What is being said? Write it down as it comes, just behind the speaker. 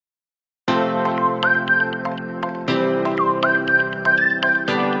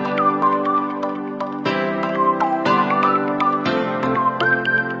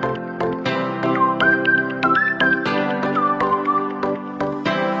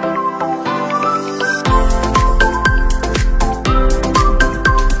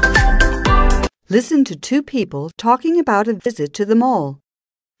Listen to two people talking about a visit to the mall.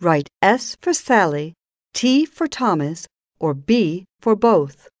 Write S for Sally, T for Thomas, or B for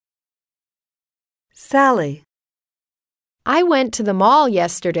both. Sally. I went to the mall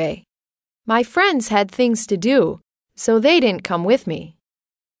yesterday. My friends had things to do, so they didn't come with me.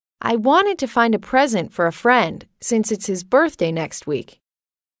 I wanted to find a present for a friend since it's his birthday next week.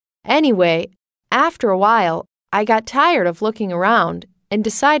 Anyway, after a while, I got tired of looking around and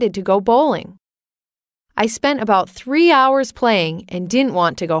decided to go bowling. I spent about 3 hours playing and didn't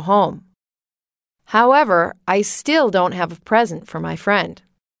want to go home. However, I still don't have a present for my friend.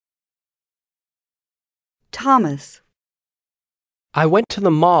 Thomas. I went to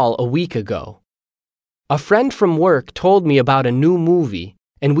the mall a week ago. A friend from work told me about a new movie,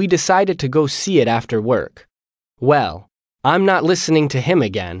 and we decided to go see it after work. Well, I'm not listening to him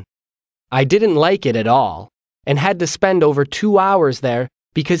again. I didn't like it at all, and had to spend over 2 hours there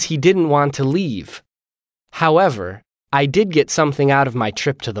because he didn't want to leave. However, I did get something out of my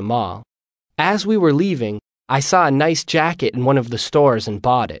trip to the mall. As we were leaving, I saw a nice jacket in one of the stores and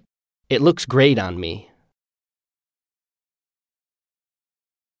bought it. It looks great on me.